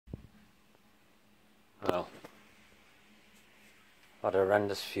Well, had a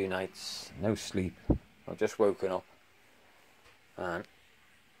horrendous few nights, no sleep. I've just woken up and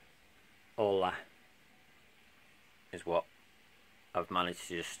all that is what I've managed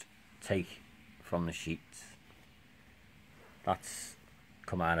to just take from the sheets. That's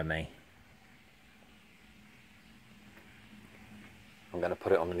come out of me. I'm going to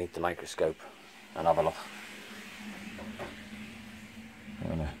put it underneath the microscope and have a look. I'm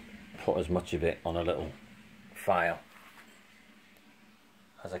going to put as much of it on a little file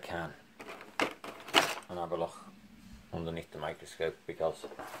as I can and have a look underneath the microscope, because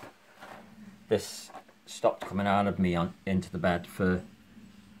this stopped coming out of me into the bed for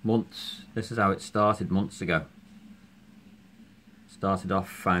months. This is how it started months ago. Started off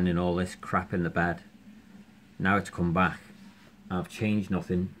finding all this crap in the bed. Now it's come back. I've changed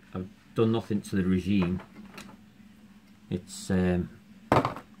nothing. I've done nothing to the regime. It's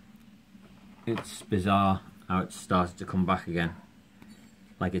bizarre how it started to come back again.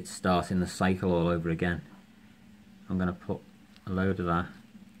 Like it's starting the cycle all over again. I'm going to put a load of that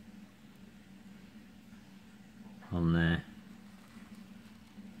on there.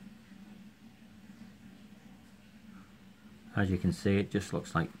 As you can see, it just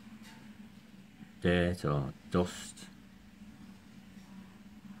looks like dirt or dust.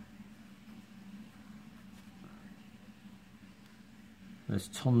 There's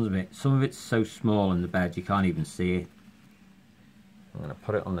tons of it. Some of it's so small in the bed you can't even see it. I'm going to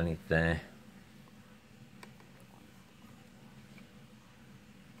put it underneath there.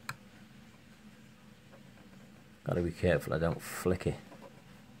 Got to be careful I don't flick it.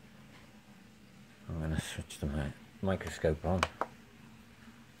 I'm going to switch the microscope on.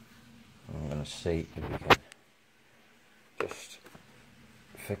 I'm going to see if we can just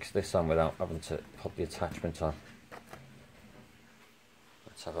fix this on without having to put the attachment on.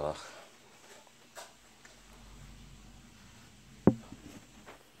 Let's have a look.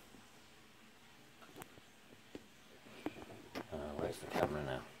 Where's the camera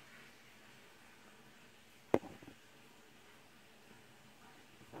now?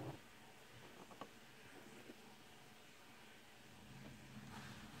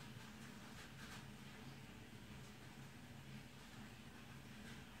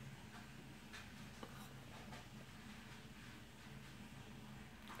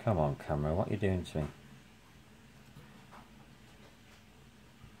 Come on, camera, what are you doing to me?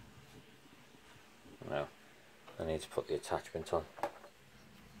 No, I need to put the attachment on.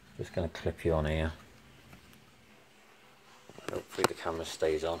 Just going to clip you on here. Hopefully the camera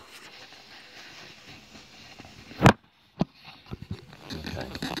stays on. Okay.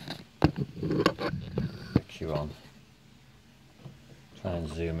 Fix you on. Try and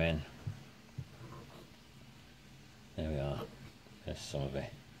zoom in. There we are. There's some of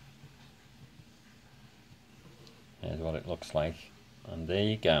it. Here's what it looks like, and there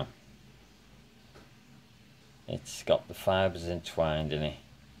you go. It's got the fibres entwined in it.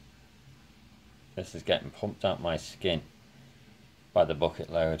 This is getting pumped out my skin by the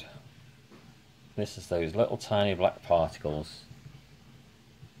bucket load. This is those little tiny black particles.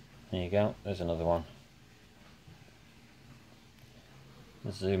 There you go, there's another one.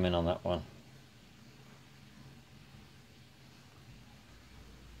 Let's zoom in on that one.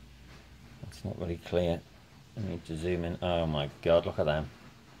 That's not really clear. I need to zoom in. Oh my god, look at them.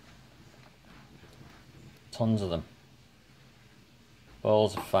 Tons of them.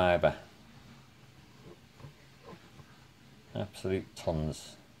 Balls of fibre. Absolute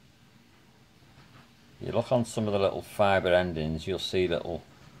tons. You look on some of the little fibre endings, you'll see little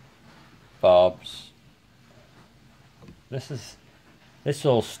barbs. This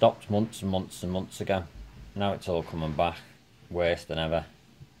all stopped months and months and months ago. Now it's all coming back, worse than ever.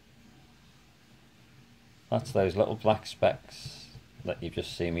 That's those little black specks that you've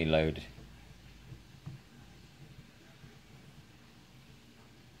just seen me load.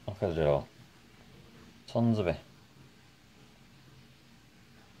 Look at it all. Tons of it.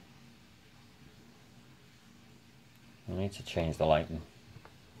 I need to change the lighting.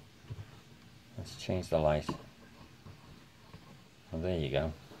 Let's change the light. Well, there you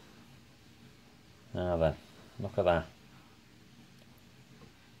go. Now then, look at that.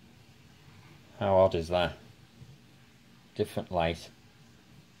 How odd is that? Different light.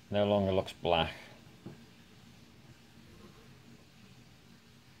 No longer looks black.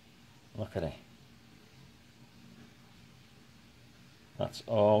 Look at it. That's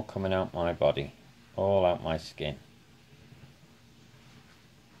all coming out my body. All out my skin.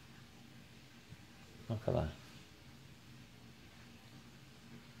 Look at that.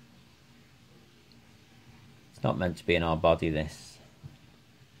 It's not meant to be in our body, this.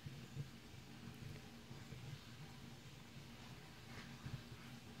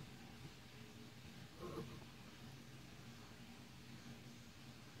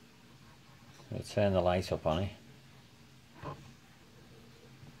 We'll turn the light up on it.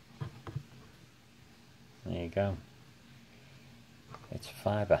 There you go. It's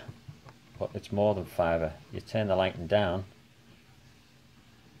fibre, but it's more than fibre. You turn the lighting down,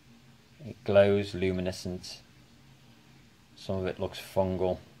 it glows luminescent. Some of it looks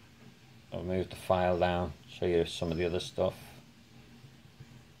fungal. I'll move the file down, show you some of the other stuff.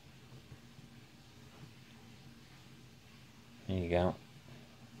 There you go.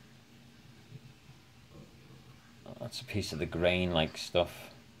 That's a piece of the grain-like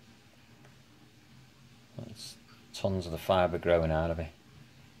stuff. There's tons of the fibre growing out of it.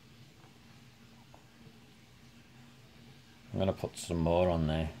 I'm going to put some more on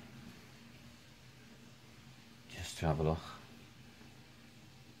there, just to have a look.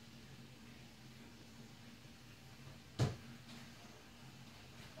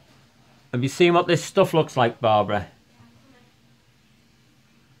 Have you seen what this stuff looks like, Barbara?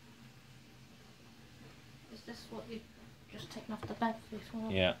 Is this what you've just taken off the bed before?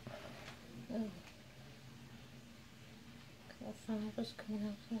 Yeah. Oh. Little fibres coming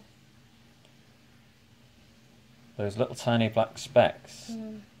out there. Those little tiny black specks,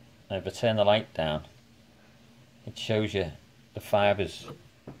 if I turn the light down, it shows you the fibres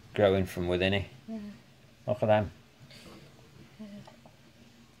growing from within it. Yeah. Look at them. Yeah.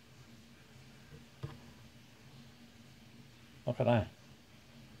 Look at that.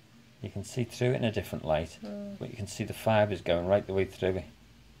 You can see through it in a different light, but you can see the fibres going right the way through it.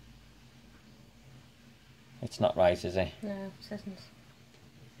 It's not right, is it? No, it isn't.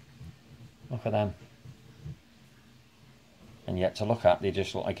 Look at them. And yet to look at, they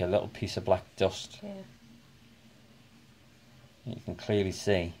just look like a little piece of black dust. Yeah. You can clearly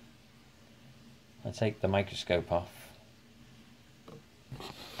see. I take the microscope off.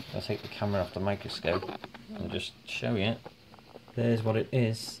 I'll take the camera off the microscope and just show you. There's what it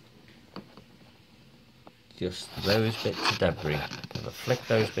is. Just those bits of debris. If I flick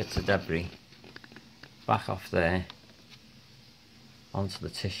those bits of debris back off there onto the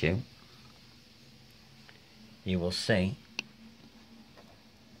tissue, you will see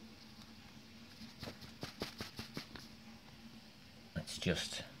it's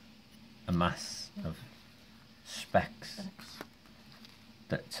just a mass of specks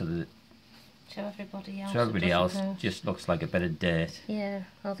that to everybody else just looks like a bit of dirt. Yeah,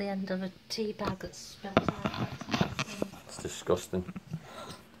 or the end of a tea bag that's spilled out. It's disgusting.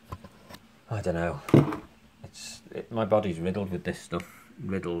 I don't know. My body's riddled with this stuff.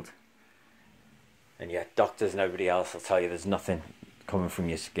 Riddled. And yet doctors and everybody else will tell you there's nothing coming from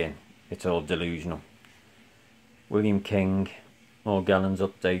your skin. It's all delusional. William King, Morgellons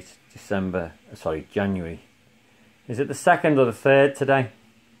update, January. Is it the 2nd or the 3rd today?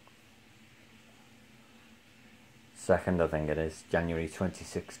 2nd, I think it is. January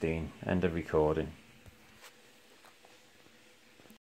 2016. End of recording.